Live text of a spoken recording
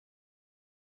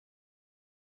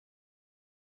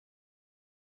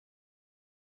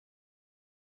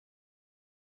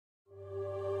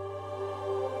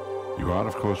are,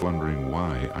 of course, wondering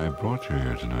why I brought you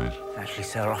here tonight. Actually,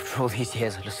 sir, after all these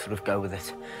years, I just sort of go with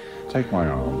it. Take my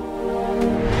arm.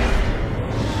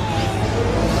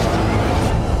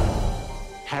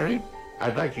 Harry,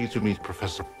 I'd like you to meet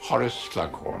Professor Horace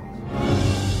Slughorn.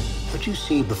 What you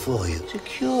see before you is a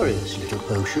curious little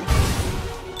potion.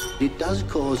 It does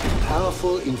cause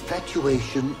powerful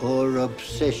infatuation or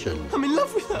obsession. I'm in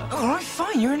love with her. Oh, all right,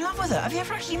 fine. You're in love with her. Have you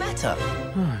ever actually met her?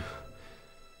 No.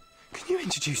 Can you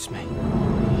introduce me?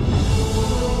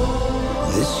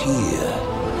 This year,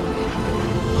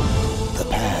 the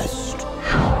past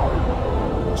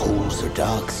holds a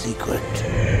dark secret.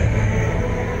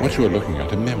 What you are looking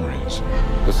at are memories.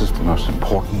 This is the most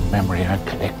important memory I've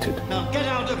collected. Now get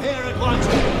out of here at once!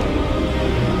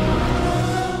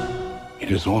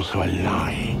 It is also a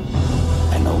lie.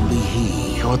 And only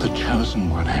he You're the chosen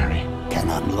one, Harry. can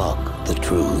unlock the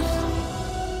truth.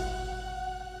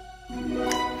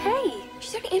 Hey,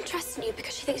 she's only interested in you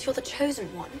because she thinks you're the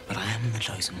chosen one. But I am the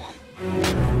chosen one.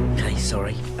 Okay,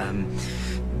 sorry.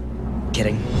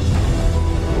 Kidding.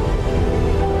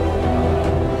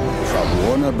 From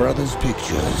Warner Brothers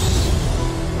Pictures.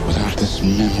 Without this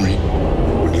memory,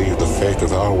 we leave the fate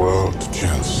of our world to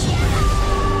chance.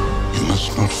 You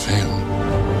must not fail.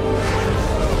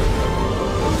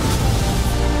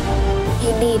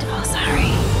 You need us,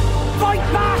 Harry. Fight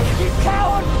back, you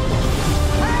coward!